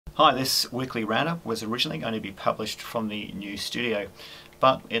Hi, this weekly roundup was originally going to be published from the new studio,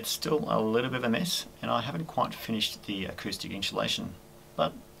 but it's still a little bit of a mess and I haven't quite finished the acoustic insulation.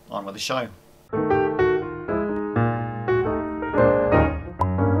 But on with the show.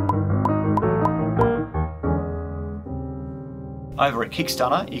 Over at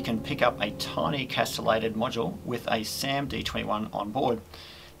Kickstarter you can pick up a tiny castellated module with a SAM-D21 on board.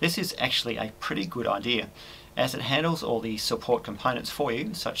 This is actually a pretty good idea, as it handles all the support components for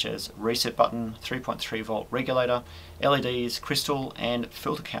you, such as reset button, 3.3 volt regulator, LEDs, crystal and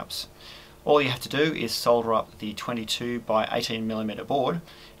filter caps. All you have to do is solder up the 22 by 18mm board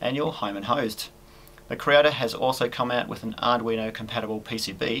and you're home and hosed. The creator has also come out with an Arduino compatible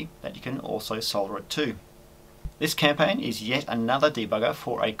PCB that you can also solder it to. This campaign is yet another debugger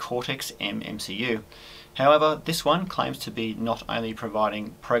for a Cortex-M MCU. However, this one claims to be not only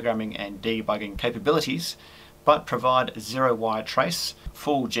providing programming and debugging capabilities, but provide zero-wire trace,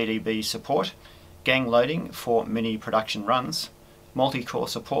 full GDB support, gang loading for mini production runs, multi-core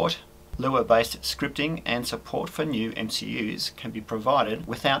support, Lua-based scripting and support for new MCUs can be provided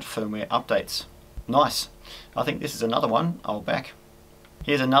without firmware updates. Nice! I think this is another one I'll back.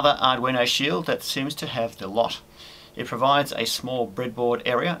 Here's another Arduino shield that seems to have the lot. It provides a small breadboard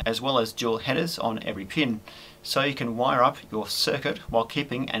area as well as dual headers on every pin, so you can wire up your circuit while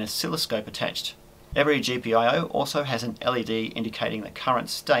keeping an oscilloscope attached. Every GPIO also has an LED indicating the current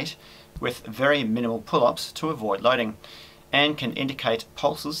state with very minimal pull-ups to avoid loading, and can indicate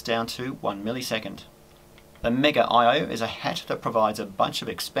pulses down to 1 millisecond. The Mega IO is a hat that provides a bunch of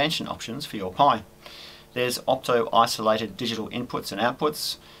expansion options for your Pi. There's opto-isolated digital inputs and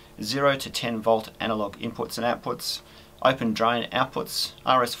outputs, 0 to 10 volt analog inputs and outputs, open drain outputs,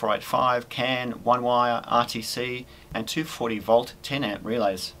 RS485, CAN, one wire, RTC and 240 volt 10 amp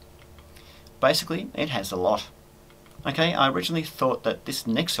relays. Basically, it has a lot. Okay, I originally thought that this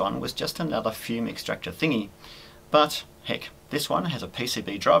next one was just another fume extractor thingy, but heck, this one has a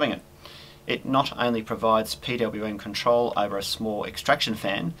PCB driving it. It not only provides PWM control over a small extraction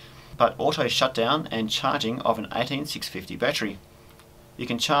fan, but auto shutdown and charging of an 18650 battery. You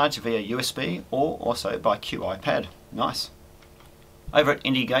can charge via USB or also by QI pad. Nice. Over at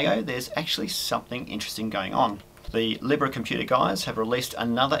Indiegogo there's actually something interesting going on. The Libra Computer guys have released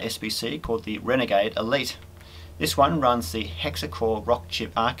another SBC called the Renegade Elite. This one runs the Hexacore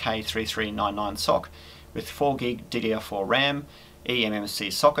Rockchip RK3399 SoC with 4GB DDR4 RAM,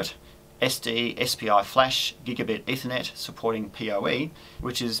 eMMC socket, SD SPI flash, gigabit Ethernet supporting PoE,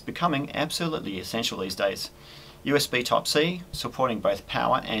 which is becoming absolutely essential these days, USB Type-C supporting both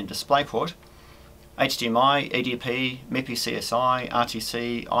power and DisplayPort, HDMI, EDP, MIPI CSI,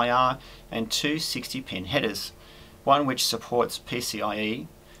 RTC, IR and two 60-pin headers, one which supports PCIe,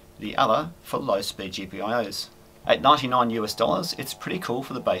 the other for low-speed GPIOs. At $99 it's pretty cool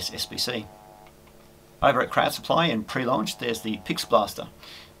for the base SBC. Over at Crowd Supply in pre-launch there's the Pix Blaster.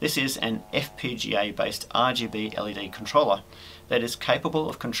 This is an FPGA based RGB LED controller that is capable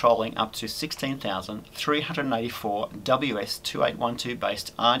of controlling up to 16,384 WS2812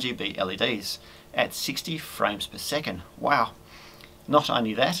 based RGB LEDs at 60 frames per second. Wow! Not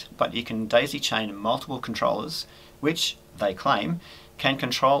only that, but you can daisy chain multiple controllers which, they claim, can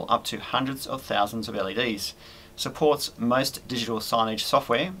control up to hundreds of thousands of LEDs, supports most digital signage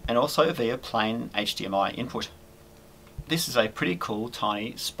software and also via plain HDMI input. This is a pretty cool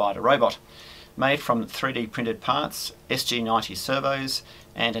tiny spider robot, made from 3D printed parts, SG90 servos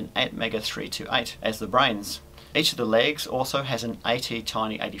and an 8MEGA328 as the brains. Each of the legs also has an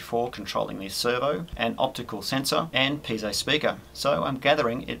AT-Tiny84 controlling the servo, an optical sensor and piezo speaker, so I'm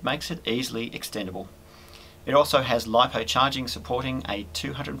gathering it makes it easily extendable. It also has LiPo charging supporting a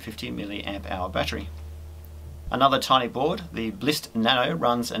 250 mAh battery. Another tiny board, the Blist Nano,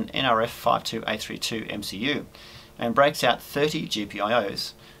 runs an NRF52832 MCU and breaks out 30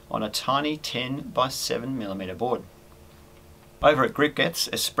 GPIOs on a tiny 10 by 7mm board. Over at GripGets,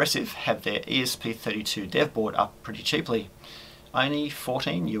 Espressif have their ESP32 dev board up pretty cheaply, only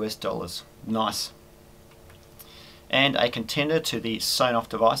 $14. Nice. And a contender to the Sonoff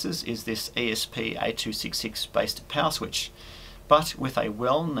devices is this ESP8266 based power switch, but with a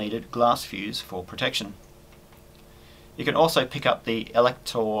well-needed glass fuse for protection. You can also pick up the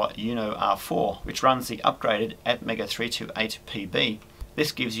Elector Uno R4, which runs the upgraded ATmega328PB.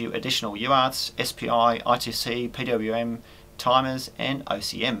 This gives you additional UARTs, SPI, I2C, PWM, timers and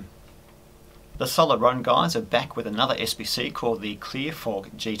OCM. The Solid Run guys are back with another SBC called the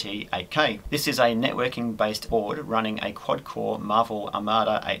ClearFog GT 8K. This is a networking based board running a quad-core Marvel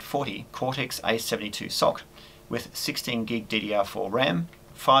Armada 840 Cortex A72 SoC with 16GB DDR4 RAM,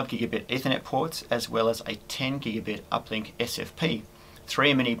 5GB Ethernet ports as well as a 10GB uplink SFP,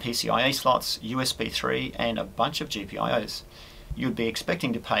 3 mini PCIe slots, USB 3 and a bunch of GPIOs. You'd be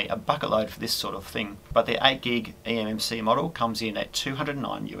expecting to pay a bucket load for this sort of thing, but the 8GB eMMC model comes in at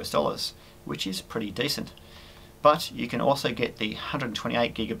 $209 US, which is pretty decent. But you can also get the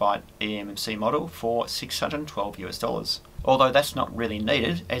 128GB eMMC model for $612 US, although that's not really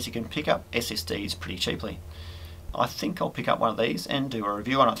needed as you can pick up SSDs pretty cheaply. I think I'll pick up one of these and do a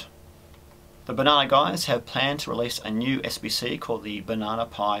review on it. The Banana guys have planned to release a new SBC called the Banana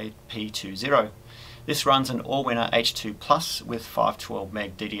Pi P2 Zero. This runs an all-winner H2 Plus with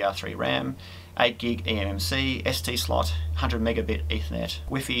 512MB DDR3 RAM, 8GB eMMC, SD slot, 100 megabit Ethernet,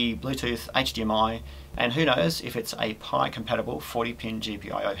 Wi-Fi, Bluetooth, HDMI, and who knows if it's a Pi compatible 40-pin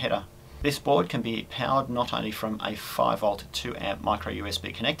GPIO header. This board can be powered not only from a 5V 2A micro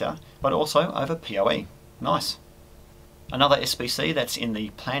USB connector, but also over PoE. Nice. Another SBC that's in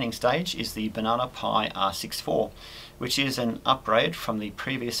the planning stage is the Banana Pi R64, which is an upgrade from the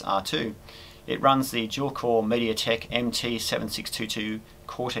previous R2. It runs the dual-core MediaTek MT7622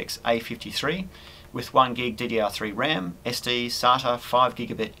 Cortex-A53 with 1GB DDR3 RAM, SD, SATA,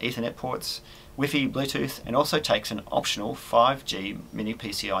 5GB Ethernet ports, Wi-Fi, Bluetooth, and also takes an optional 5G mini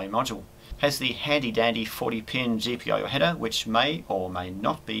PCIe module. Has the handy-dandy 40-pin GPIO header, which may or may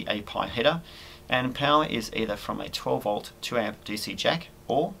not be a Pi header, and power is either from a 12V 2A DC jack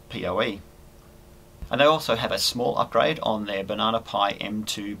or PoE. And they also have a small upgrade on their Banana Pi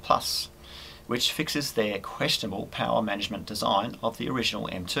M2 Plus, which fixes their questionable power management design of the original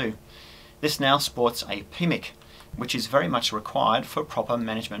M2. This now sports a PMIC, which is very much required for proper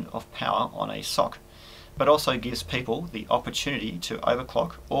management of power on a SoC, but also gives people the opportunity to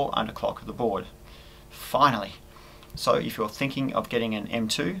overclock or underclock the board. Finally! So if you're thinking of getting an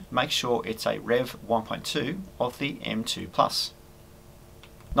M2, make sure it's a Rev 1.2 of the M2 Plus.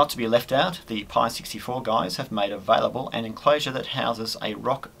 Not to be left out, the Pi 64 guys have made available an enclosure that houses a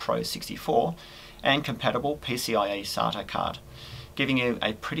ROC Pro 64 and compatible PCIe SATA card, giving you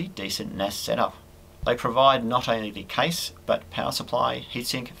a pretty decent NAS setup. They provide not only the case, but power supply,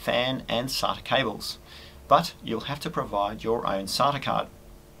 heatsink, fan and SATA cables. But you'll have to provide your own SATA card.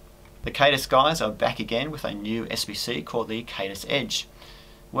 The Khadas guys are back again with a new SBC called the Khadas Edge.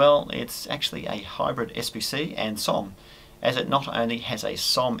 Well, it's actually a hybrid SBC and SOM, as it not only has a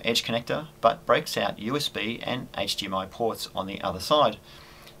SOM Edge connector, but breaks out USB and HDMI ports on the other side.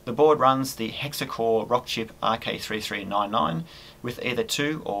 The board runs the hexa-core Rockchip RK3399 with either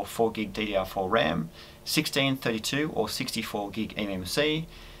 2 or 4GB DDR4 RAM, 16, 32 or 64GB eMMC,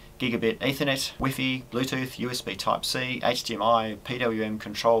 Gigabit Ethernet, Wi-Fi, Bluetooth, USB Type-C, HDMI, PWM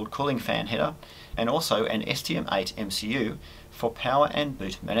controlled cooling fan header, and also an STM8 MCU for power and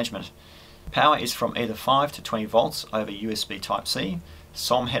boot management. Power is from either 5 to 20 volts over USB Type-C,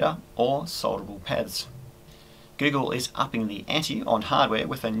 SOM header or solderable pads. Google is upping the ante on hardware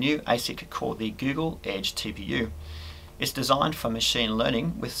with a new ASIC called the Google Edge TPU. It's designed for machine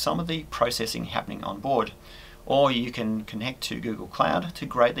learning with some of the processing happening on board, or you can connect to Google Cloud to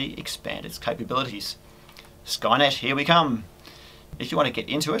greatly expand its capabilities. Skynet, here we come! If you want to get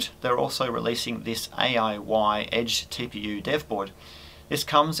into it, they're also releasing this AI Edge TPU dev board. This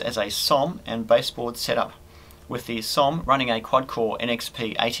comes as a SOM and baseboard setup, with the SOM running a quad-core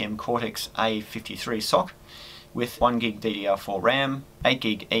NXP 8M Cortex-A53 SoC with 1GB DDR4 RAM,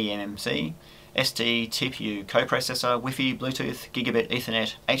 8GB eMMC, SD, TPU, coprocessor, Wi-Fi, Bluetooth, Gigabit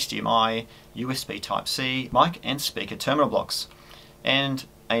Ethernet, HDMI, USB Type-C, mic and speaker terminal blocks, and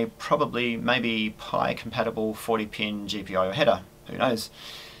a probably maybe Pi compatible 40-pin GPIO header, who knows.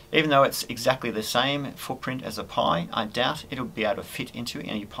 Even though it's exactly the same footprint as a Pi, I doubt it'll be able to fit into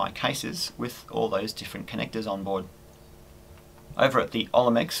any Pi cases with all those different connectors on board. Over at the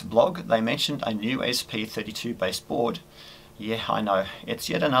Olimex blog, they mentioned a new ESP32 based board. Yeah, I know, it's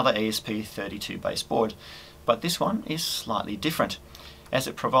yet another ESP32 based board, but this one is slightly different, as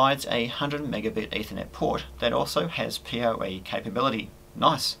it provides a 100 megabit Ethernet port that also has PoE capability.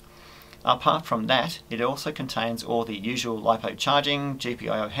 Nice! Apart from that, it also contains all the usual LiPo charging,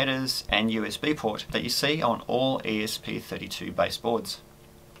 GPIO headers and USB port that you see on all ESP32 based boards.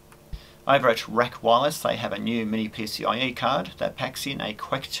 Over at Rack Wireless, they have a new mini PCIe card that packs in a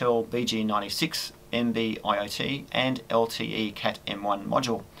Quectel BG96 MB IoT and LTE Cat M1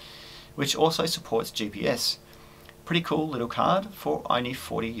 module, which also supports GPS. Pretty cool little card for only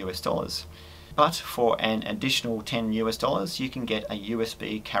 $40 US. But for an additional $10 US, you can get a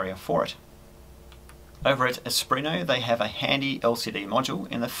USB carrier for it. Over at Esprino, they have a handy LCD module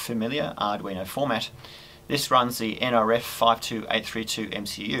in the familiar Arduino format. This runs the NRF52832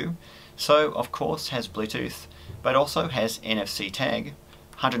 MCU, so of course has Bluetooth, but also has NFC tag,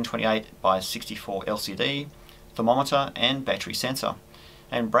 128 by 64 LCD, thermometer and battery sensor.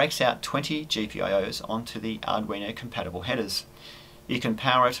 and breaks out 20 GPIOs onto the Arduino compatible headers. You can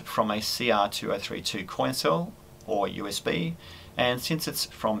power it from a CR2032 coin cell or USB, and since it's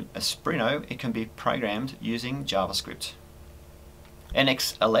from Espruino, it can be programmed using JavaScript.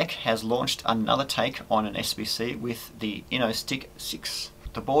 NX Elec has launched another take on an SBC with the InnoStick 6.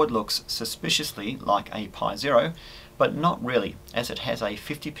 The board looks suspiciously like a Pi Zero, but not really, as it has a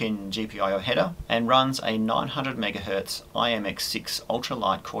 50-pin GPIO header and runs a 900 MHz IMX6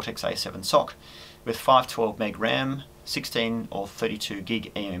 ultralight Cortex-A7 SoC with 512 meg RAM, 16 or 32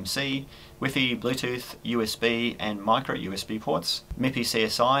 gig eMMC, Wi-Fi, Bluetooth, USB and micro USB ports, MIPI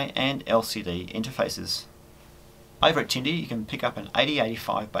CSI and LCD interfaces. Over at Tindie you can pick up an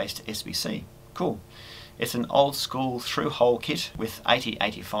 8085 based SBC. Cool. It's an old school through-hole kit with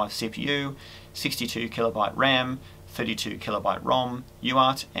 8085 CPU, 62 KB RAM, 32 KB ROM,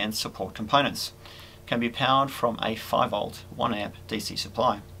 UART and support components. Can be powered from a 5V 1A DC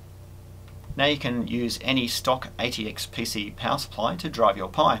supply. Now you can use any stock ATX PC power supply to drive your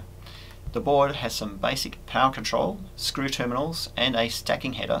Pi. The board has some basic power control, screw terminals and a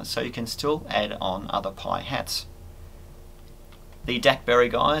stacking header, so you can still add on other Pi hats. The DACberry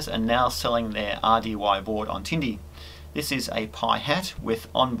guys are now selling their RDY board on Tindie. This is a Pi hat with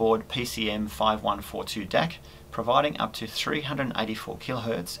onboard PCM5142 DAC, providing up to 384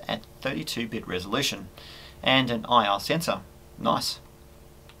 kHz at 32-bit resolution, and an IR sensor. Nice.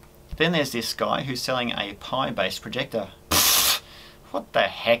 Then there's this guy who's selling a Pi-based projector. Pfft, what the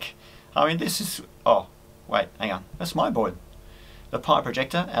heck? I mean, this is... oh, wait, hang on. That's my board. The Pi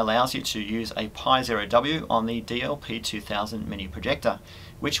projector allows you to use a Pi Zero W on the DLP2000 mini projector,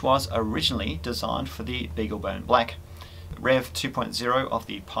 which was originally designed for the BeagleBone Black. Rev 2.0 of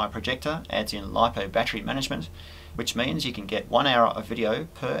the Pi projector adds in LiPo battery management, which means you can get 1 hour of video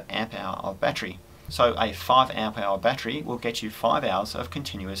per amp hour of battery. So a 5 amp hour battery will get you 5 hours of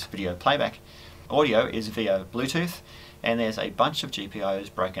continuous video playback. Audio is via Bluetooth, and there's a bunch of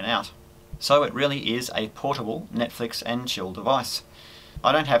GPIOs broken out. So it really is a portable Netflix and chill device.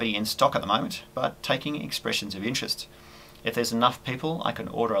 I don't have any in stock at the moment, but taking expressions of interest. If there's enough people, I can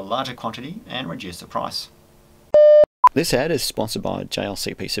order a larger quantity and reduce the price. This ad is sponsored by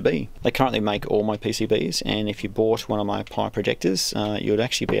JLC PCB. They currently make all my PCBs, and if you bought one of my Pi projectors, you would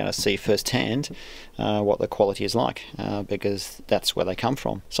actually be able to see firsthand what the quality is like, because that's where they come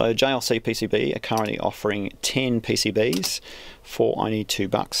from. So JLC PCB are currently offering 10 PCBs for only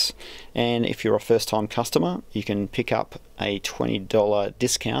 $2. And if you're a first-time customer, you can pick up a $20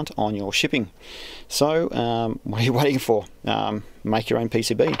 discount on your shipping. So what are you waiting for? Make your own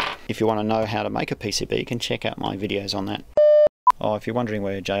PCB. If you want to know how to make a PCB, you can check out my videos on that. Oh, if you're wondering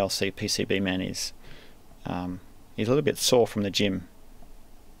where JLC PCB man is, he's a little bit sore from the gym.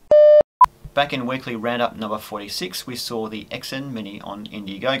 Back in weekly roundup number 46, we saw the XN Mini on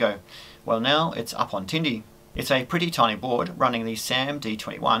Indiegogo. Well, now it's up on Tindie. It's a pretty tiny board running the SAM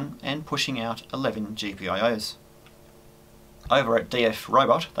D21 and pushing out 11 GPIOs. Over at DF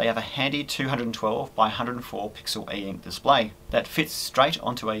Robot, they have a handy 212 by 104 pixel e-ink display that fits straight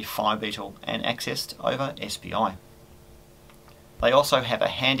onto a Fire Beetle and accessed over SPI. They also have a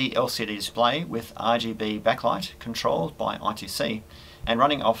handy LCD display with RGB backlight controlled by I2C and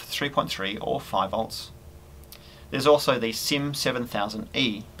running off 3.3 or 5 volts. There's also the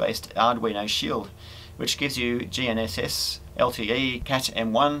SIM7000E based Arduino Shield, which gives you GNSS, LTE,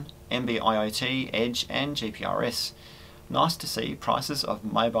 Cat-M1, MB-IoT, Edge and GPRS. Nice to see prices of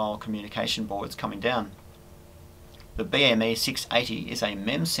mobile communication boards coming down. The BME680 is a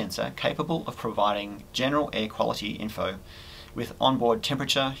MEMS sensor capable of providing general air quality info with onboard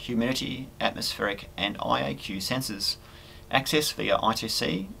temperature, humidity, atmospheric and IAQ sensors. Access via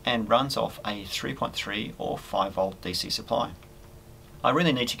I2C and runs off a 3.3 or 5 volt DC supply. I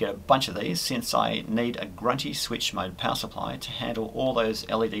really need to get a bunch of these since I need a grunty switch mode power supply to handle all those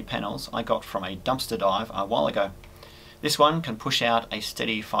LED panels I got from a dumpster dive a while ago. This one can push out a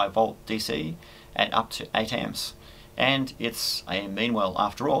steady 5 volt DC at up to 8 amps, and it's a Meanwell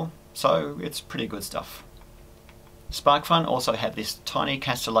after all, so it's pretty good stuff. SparkFun also have this tiny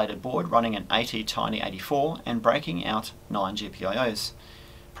castellated board running an AT-Tiny84 and breaking out 9 GPIOs.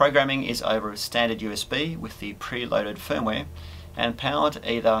 Programming is over standard USB with the preloaded firmware and powered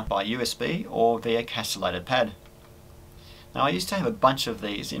either by USB or via castellated pad. Now I used to have a bunch of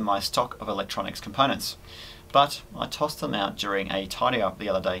these in my stock of electronics components, but I tossed them out during a tidy up the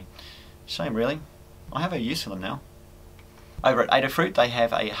other day. Shame really, I have a use for them now. Over at Adafruit they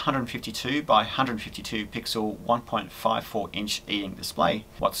have a 152 by 152 pixel 1.54 inch e-ink display.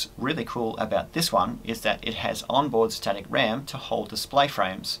 What's really cool about this one is that it has onboard static RAM to hold display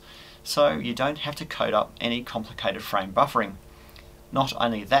frames, so you don't have to code up any complicated frame buffering. Not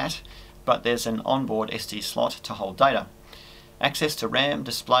only that, but there's an onboard SD slot to hold data. Access to RAM,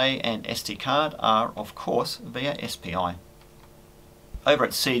 display and SD card are of course via SPI. Over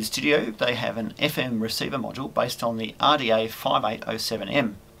at Seed Studio they have an FM receiver module based on the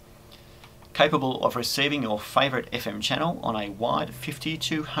RDA5807M, capable of receiving your favourite FM channel on a wide 50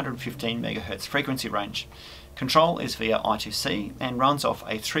 to 115 MHz frequency range. Control is via I2C and runs off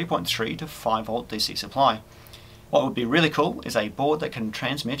a 3.3 to 5 volt DC supply. What would be really cool is a board that can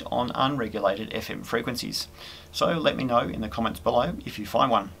transmit on unregulated FM frequencies. So let me know in the comments below if you find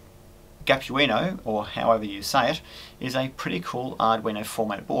one. Gapuino, or however you say it, is a pretty cool Arduino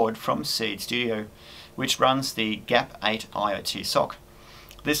format board from Seed Studio, which runs the GAP8 IoT SoC.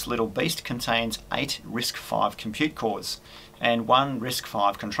 This little beast contains 8 RISC-V compute cores and 1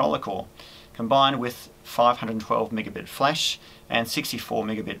 RISC-V controller core. Combined with 512 megabit flash and 64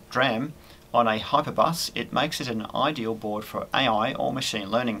 megabit DRAM on a hyperbus, it makes it an ideal board for AI or machine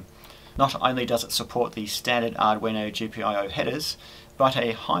learning. Not only does it support the standard Arduino GPIO headers, but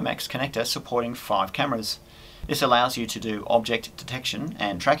a HiMax connector supporting 5 cameras. This allows you to do object detection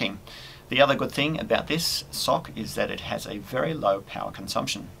and tracking. The other good thing about this SoC is that it has a very low power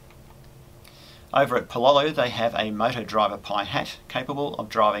consumption. Over at Pololo they have a motor driver Pi hat capable of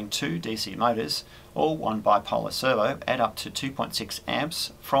driving 2 DC motors or 1 bipolar servo at up to 2.6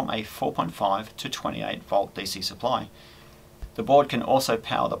 amps from a 4.5 to 28 volt DC supply. The board can also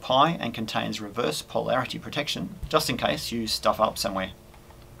power the Pi and contains reverse polarity protection just in case you stuff up somewhere.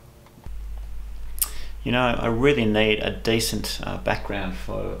 You know, I really need a decent background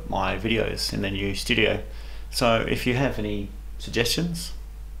for my videos in the new studio, so if you have any suggestions,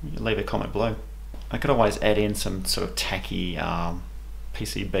 leave a comment below. I could always add in some sort of tacky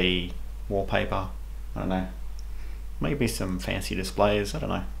PCB wallpaper, I don't know, maybe some fancy displays, I don't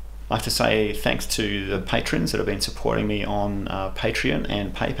know. I'd like to say thanks to the patrons that have been supporting me on Patreon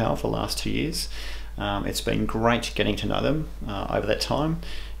and PayPal for the last 2 years. It's been great getting to know them over that time.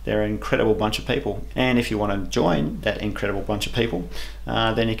 They're an incredible bunch of people, and if you want to join that incredible bunch of people,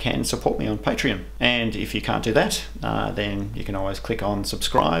 then you can support me on Patreon. And if you can't do that, then you can always click on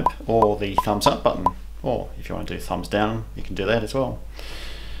subscribe or the thumbs up button, or if you want to do thumbs down, you can do that as well.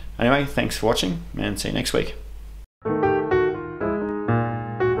 Anyway, thanks for watching and see you next week.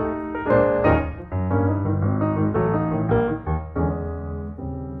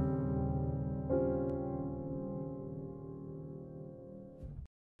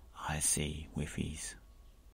 I see Wi-Fi's.